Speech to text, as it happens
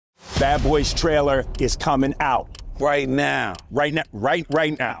Bad Boys trailer is coming out. Right now. Right now. Right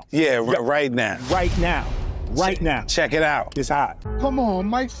now. Yeah, right now. Right now. Right now. Check it out. It's hot. Come on,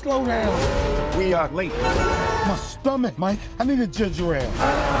 Mike, slow down. We are late. My stomach, Mike. I need a ginger ale.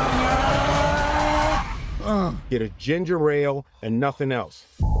 Get a ginger ale and nothing else.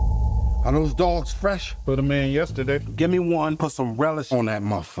 Are those dogs fresh? Put them in yesterday. Give me one, put some relish on that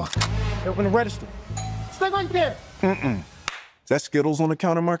motherfucker. Open the register. Stay right there. Is that Skittles on the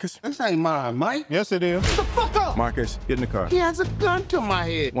counter, Marcus? This ain't mine, Mike. Yes, it is. Shut the fuck up. Marcus, get in the car. He has a gun to my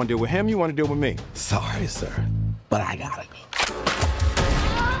head. Want to deal with him? You want to deal with me? Sorry, sir, but I gotta go.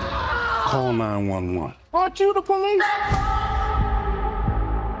 Call 911. Aren't you the police?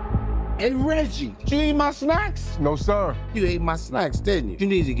 Hey, Reggie, did you eat my snacks? No, sir. You ate my snacks, didn't you? You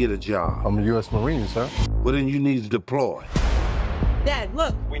need to get a job. I'm a U.S. Marine, sir. Well, then you need to deploy. Dad,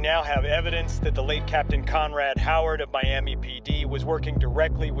 look. We now have evidence that the late Captain Conrad Howard of Miami PD was working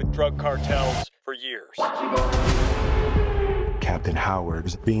directly with drug cartels for years. Captain Howard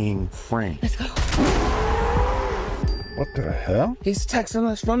is being framed. Let's go. What the hell? He's texting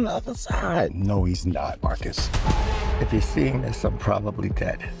us from the other side. No, he's not, Marcus. If you're seeing this, I'm probably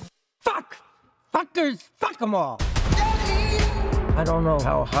dead. Fuck! Fuckers! Fuck them all! I don't know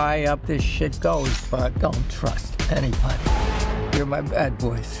how high up this shit goes, but don't trust anybody. You're my bad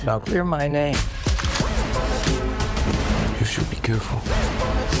boys. Now clear my name. You should be careful.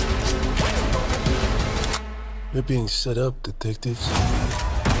 You're being set up, detectives.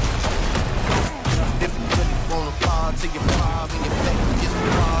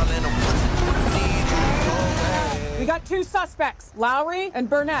 We got two suspects, Lowry and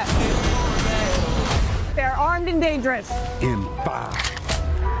Burnett. They're armed and dangerous. In 5,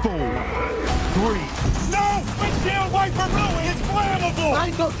 4, 3. No! Windshield wiper fluid! It's flammable! I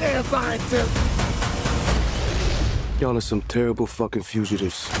ain't no damn scientist. Y'all are some terrible fucking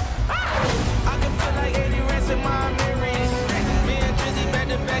fugitives. I can feel like 80 rats in my mirrors. Me and Drizzy back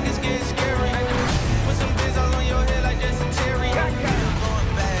to back is getting scary. Put some bits all on your head like dysentery. Going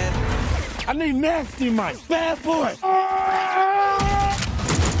bad. I need nasty Mike. Bad boy.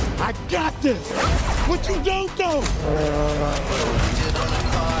 I got this. What you don't do?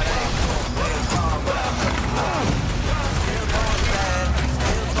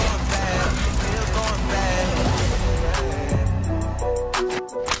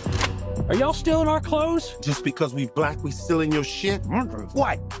 Are y'all still in our clothes? Just because we black, we still in your shit?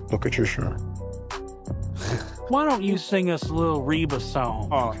 What? Look at your shirt. Why don't you sing us a little Reba song?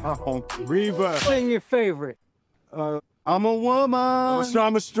 Reba. Sing your favorite. I'm a woman. So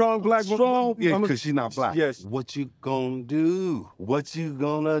I'm a strong black woman. Strong. Yeah, because she's not black. Yes. What you gonna do? What you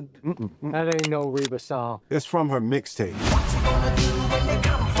gonna do? That ain't no Reba song. It's from her mixtape. What you gonna do when they